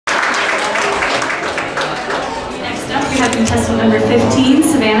contestant number 15,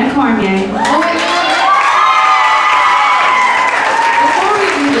 Savannah Cormier. Before we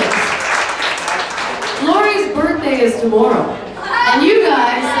do this, Lori's birthday is tomorrow. And you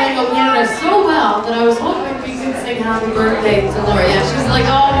guys sang Oklahoma so well that I was hoping we could sing happy birthday to Lori. Yeah, she was like,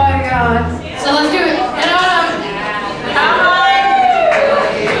 oh my God. So let's do it. Get on up.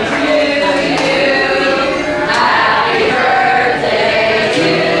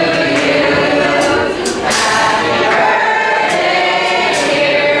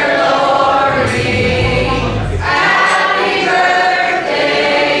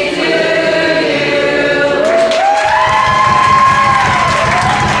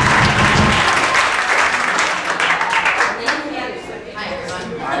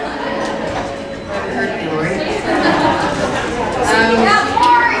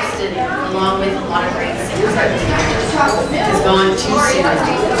 Has gone too soon.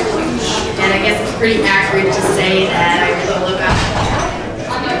 And I guess it's pretty accurate to say that I really look up.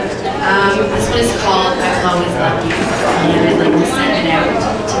 This one is called I Will Always Love You, and I'd like to send it out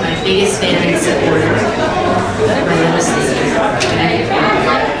to my biggest fan and supporter, my little sister.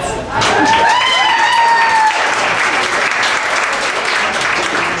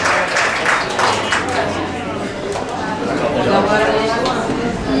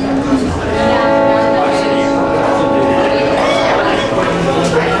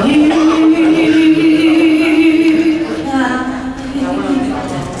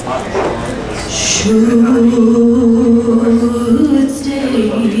 Should stay,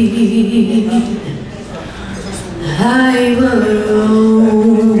 I will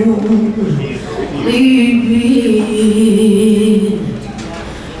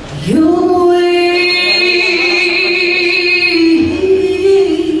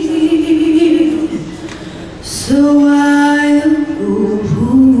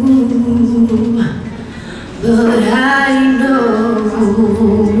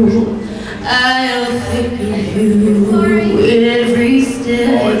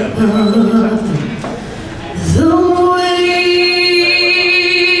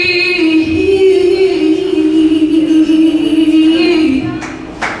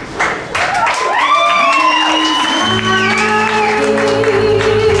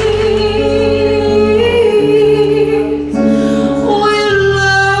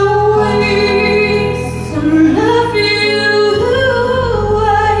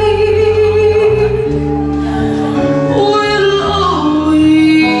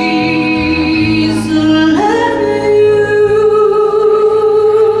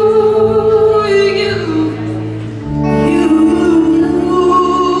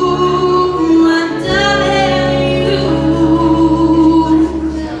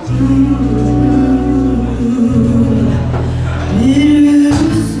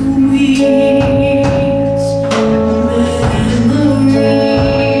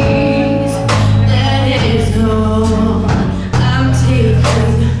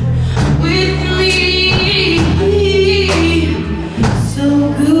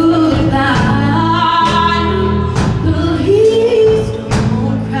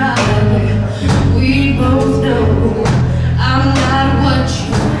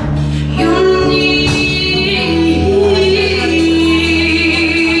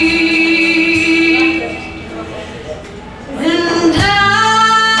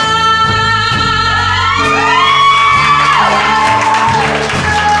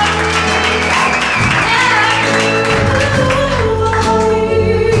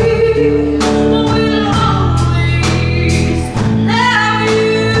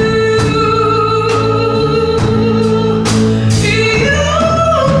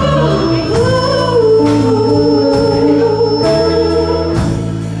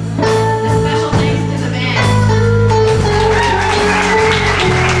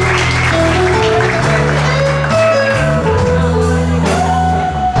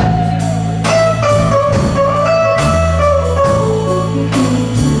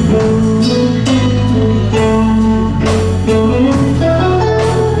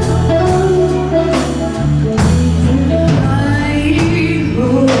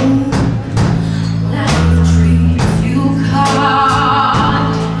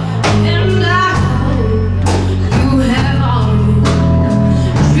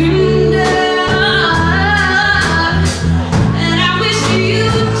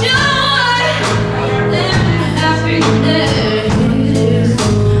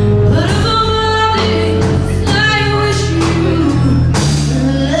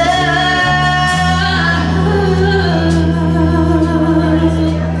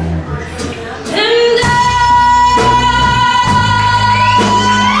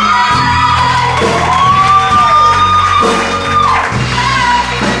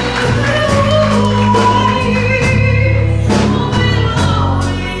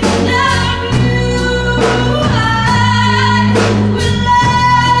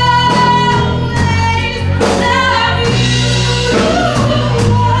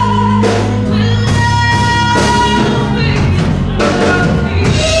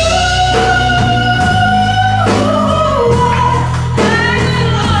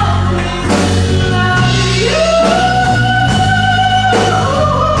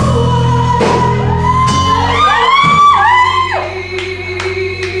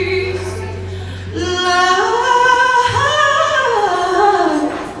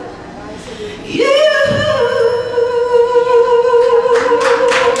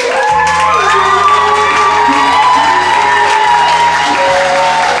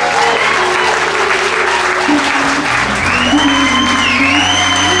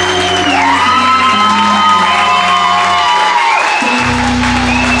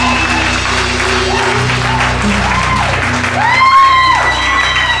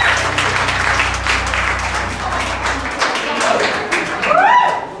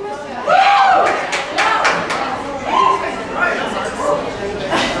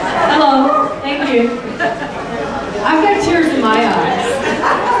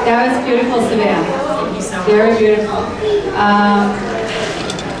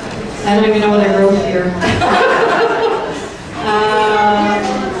I don't even know what I wrote here.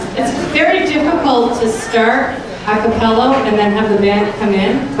 It's very difficult to start a cappella and then have the band come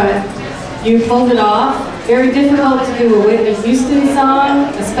in, but you pulled it off. Very difficult to do a Whitney Houston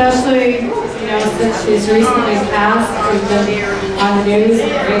song, especially, you know, since she's recently passed. She's been on the news and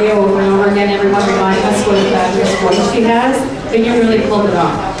the radio over and over again, everyone reminding us what a fabulous voice she has, but you really pulled it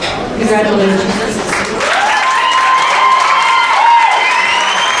off. Congratulations.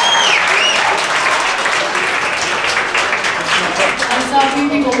 A few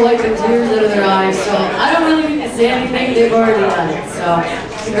people wiping tears out of their eyes, so I don't really need to say anything, they've already done it, so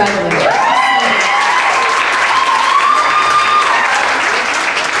congratulations.